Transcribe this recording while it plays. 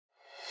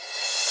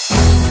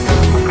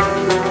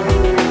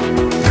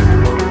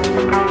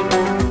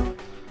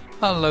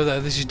Hello there,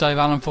 this is Dave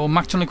Allen for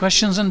Mac 20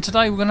 Questions, and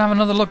today we're going to have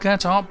another look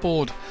at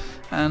Artboard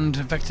and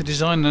vector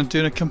design and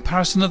doing a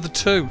comparison of the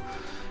two.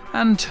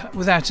 And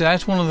without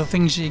doubt, one of the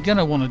things you're going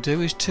to want to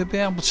do is to be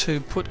able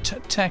to put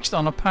text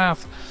on a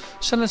path.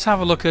 So let's have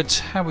a look at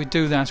how we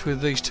do that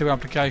with these two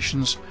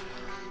applications.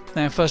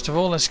 Now first of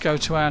all, let's go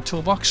to our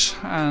toolbox,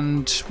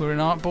 and we're in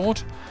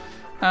Artboard,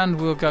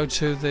 and we'll go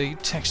to the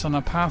text on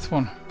a path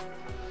one.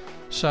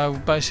 So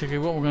basically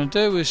what we're going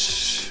to do is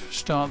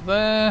start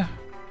there.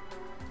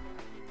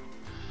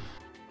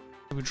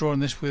 We're drawing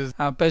this with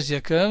our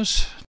Bezier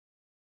curves.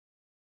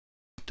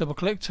 Double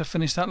click to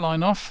finish that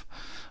line off.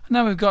 And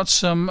now we've got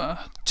some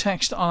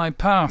text on a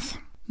path.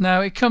 Now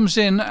it comes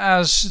in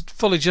as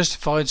fully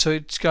justified, so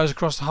it goes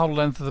across the whole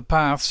length of the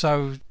path.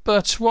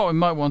 But what we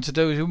might want to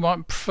do is we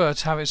might prefer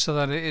to have it so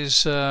that it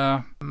is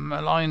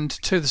aligned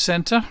to the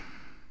center,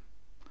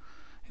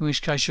 in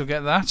which case you'll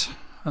get that.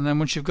 And then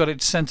once you've got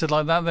it centered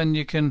like that, then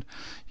you can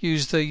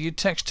use the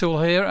text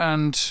tool here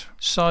and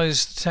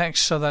size the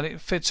text so that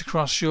it fits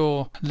across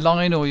your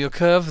line or your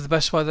curve the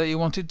best way that you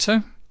want it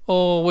to.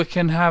 Or we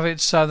can have it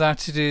so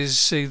that it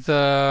is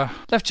either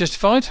left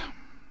justified,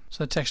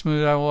 so the text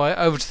moves all the way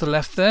over to the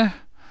left there,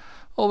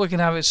 or we can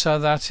have it so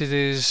that it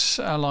is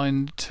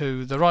aligned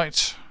to the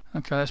right.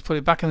 Okay, let's put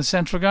it back in the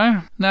center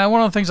again. Now one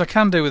of the things I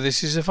can do with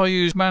this is if I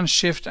use Command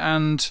Shift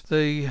and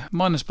the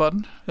minus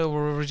button, it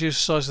will reduce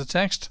the size of the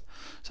text.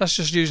 So that's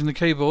just using the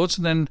keyboards,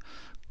 and then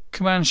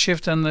Command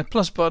Shift and the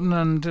plus button,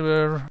 and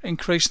we're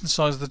increasing the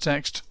size of the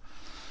text.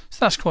 So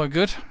that's quite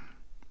good.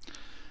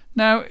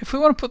 Now if we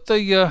want to put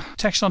the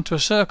text onto a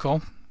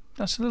circle,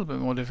 that's a little bit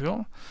more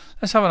difficult.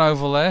 Let's have an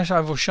oval there,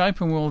 oval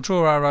shape, and we'll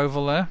draw our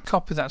oval there.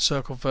 Copy that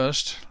circle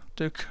first.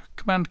 Do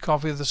Command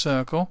copy the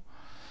circle.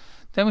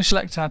 Then we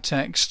select our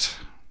text.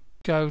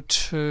 Go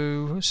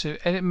to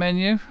Edit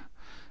menu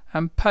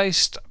and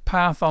paste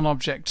path on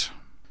object.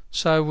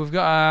 So we've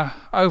got our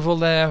oval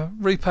there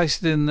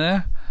repasted in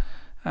there,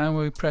 and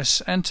we press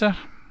enter.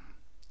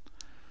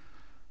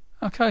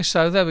 Okay,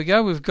 so there we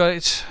go, we've got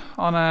it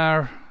on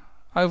our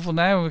oval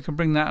now, and we can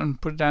bring that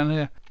and put it down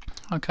here.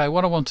 Okay,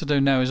 what I want to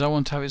do now is I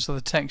want to have it so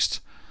the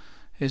text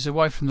is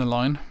away from the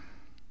line,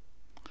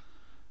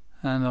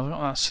 and I've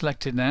got that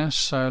selected now.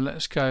 So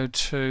let's go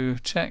to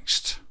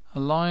text,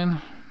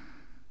 align,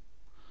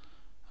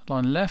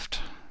 align left,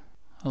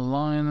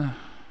 align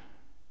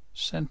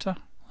center.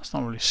 That's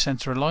not really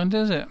center aligned,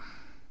 is it?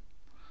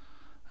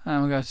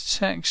 And we go to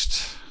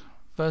text,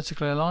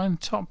 vertically align,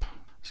 top.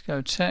 Let's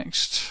go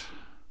text,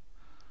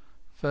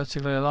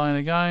 vertically align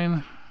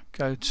again.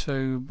 Go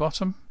to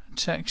bottom,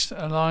 text,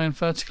 align,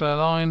 vertically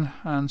align,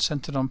 and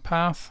centered on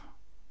path.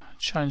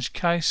 Change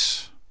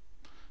case.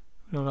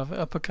 We'll have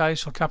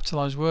uppercase or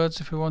capitalized words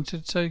if we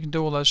wanted to. You can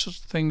do all those sorts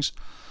of things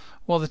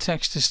while the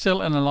text is still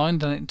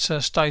unaligned and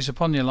it stays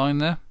upon your line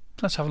there.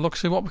 Let's have a look,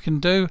 see what we can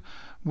do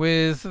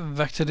with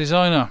Vector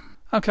Designer.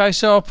 Okay,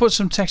 so I'll put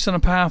some text on a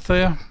path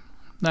here.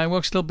 Now it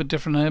works a little bit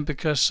different here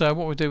because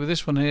what we do with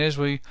this one here is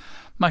we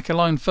make a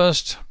line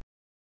first.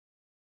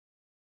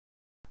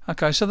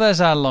 Okay, so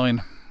there's our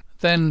line.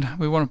 Then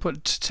we want to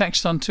put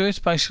text onto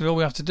it. Basically all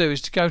we have to do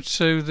is to go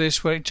to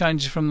this where it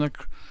changes from the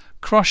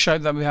cross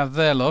shape that we have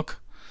there,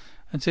 look,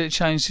 until it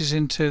changes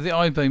into the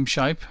I-beam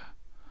shape.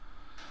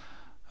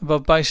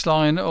 Above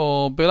baseline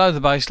or below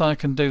the baseline, I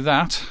can do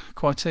that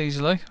quite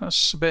easily.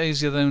 That's a bit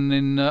easier than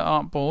in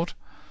Artboard.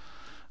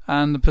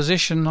 And the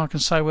position, I can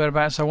say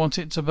whereabouts I want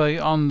it to be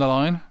on the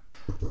line,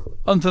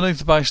 underneath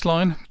the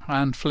baseline,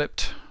 and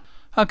flipped.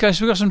 Okay,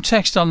 so we've got some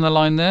text on the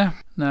line there.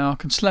 Now I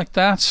can select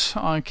that.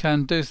 I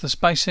can do the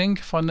spacing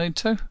if I need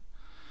to.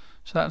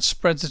 So that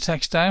spreads the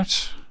text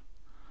out.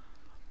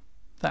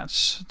 That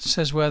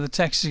says where the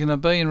text is going to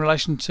be in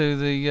relation to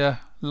the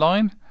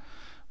line.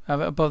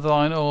 Have it above the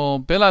line or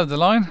below the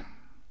line.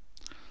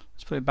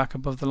 Let's put it back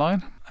above the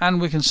line.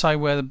 And we can say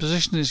where the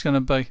position is going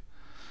to be.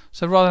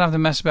 So rather than have to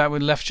mess about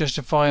with left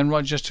justify and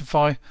right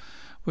justify,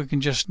 we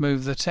can just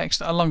move the text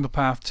along the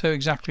path to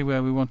exactly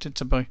where we want it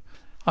to be.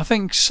 I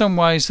think some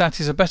ways that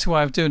is a better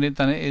way of doing it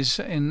than it is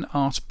in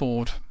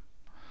Artboard.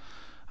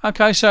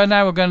 Okay, so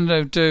now we're going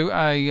to do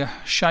a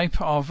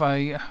shape of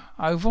a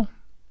oval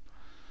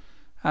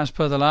as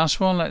per the last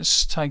one.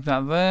 Let's take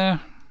that there,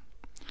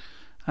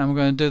 and we're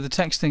going to do the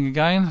text thing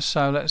again.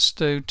 So let's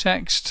do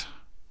text,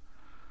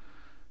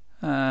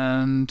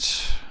 and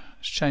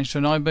let's change to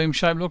an I-beam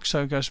shape, look,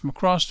 so it goes from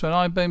across to an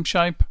I-beam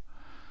shape.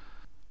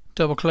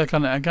 Double click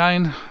on it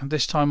again.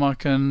 This time I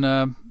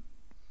can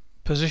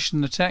position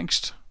the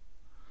text.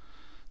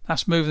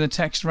 That's moving the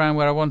text around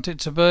where I want it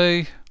to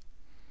be.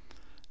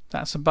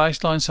 That's the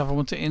baseline, so if I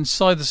want it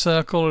inside the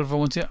circle, or if I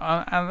want it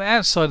on the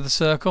outside of the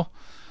circle,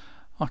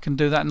 I can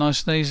do that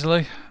nice and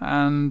easily.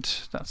 And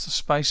that's the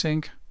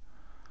spacing.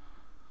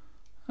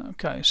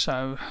 Okay,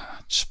 so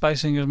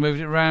spacing has moved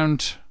it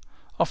around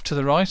off to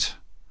the right.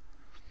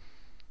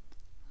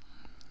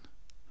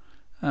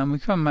 And we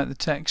can make the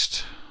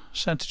text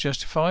center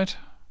justified,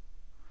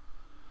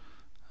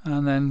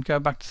 and then go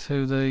back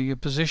to the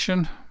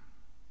position.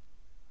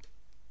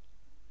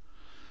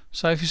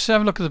 So if you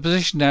have a look at the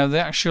position now, the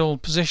actual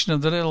position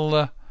of the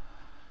little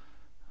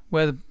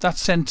where that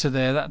centre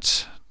there,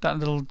 that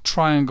little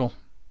triangle,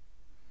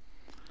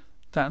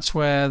 that's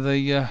where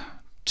the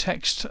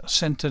text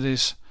centered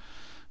is.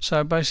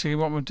 So basically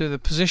what we'll do, the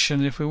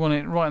position, if we want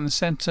it right in the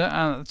centre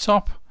and at the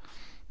top.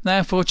 Now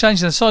if we're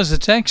changing the size of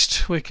the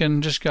text, we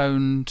can just go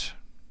and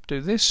do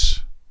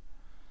this,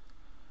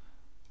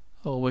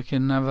 or we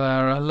can have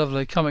our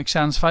lovely Comic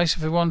Sans face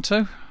if we want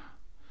to,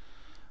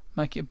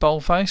 make it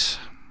boldface.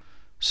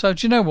 So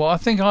do you know what, I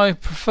think I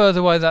prefer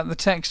the way that the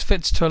text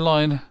fits to a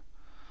line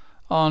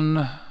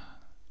on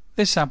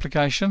this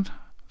application,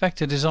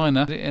 Vector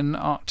Designer, in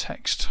Art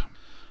Text.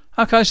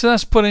 Okay, so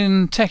that's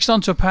putting text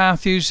onto a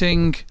path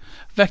using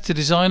Vector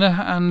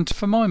Designer, and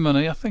for my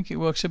money I think it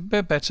works a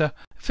bit better.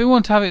 If we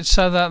want to have it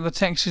so that the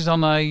text is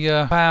on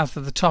a path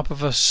at the top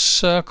of a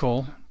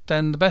circle,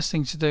 then the best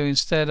thing to do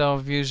instead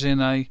of using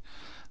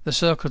the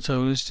circle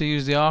tool is to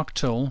use the arc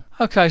tool.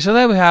 Okay, so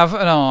there we have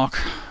an arc.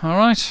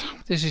 Alright,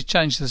 this is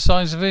changed the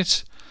size of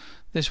it.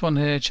 This one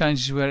here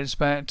changes where it's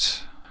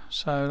about,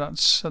 so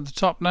that's at the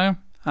top now.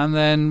 And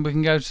then we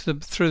can go to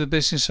through the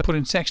business of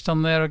putting text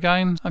on there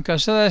again. Okay,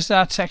 so there's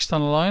our text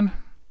on a line.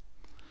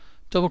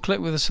 Double click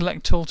with the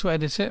select tool to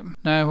edit it.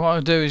 Now what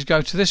I'll do is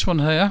go to this one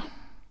here.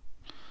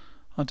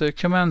 I'll do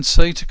Command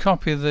C to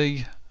copy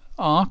the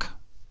arc.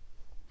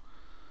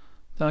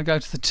 Then I go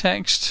to the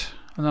text,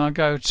 and then I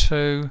go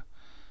to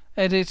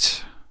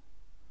Edit,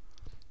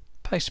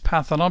 Paste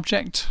Path on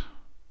Object.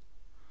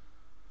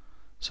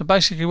 So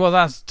basically what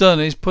that's done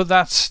is put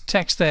that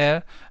text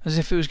there as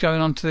if it was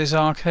going onto this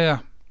arc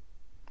here.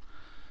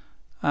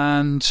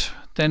 And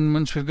then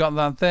once we've got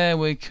that there,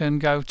 we can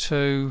go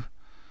to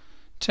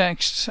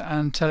text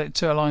and tell it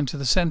to align to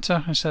the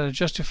center instead of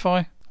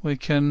justify. We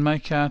can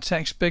make our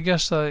text bigger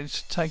so that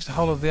it takes the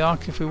whole of the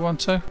arc if we want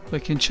to. We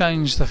can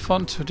change the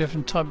font to a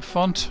different type of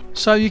font.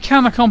 So you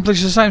can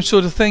accomplish the same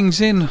sort of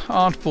things in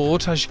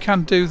Artboard as you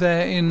can do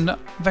there in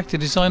Vector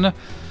Designer,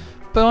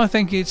 but I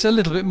think it's a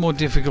little bit more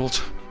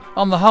difficult.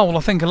 On the whole,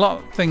 I think a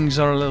lot of things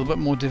are a little bit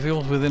more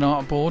difficult within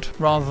Artboard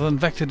rather than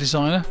Vector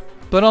Designer.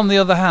 But on the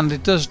other hand,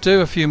 it does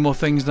do a few more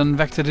things than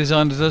Vector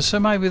Designer does, so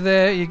maybe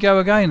there you go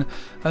again.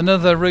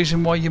 Another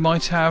reason why you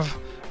might have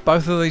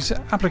both of these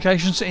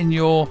applications in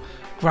your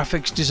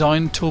graphics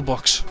design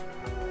toolbox.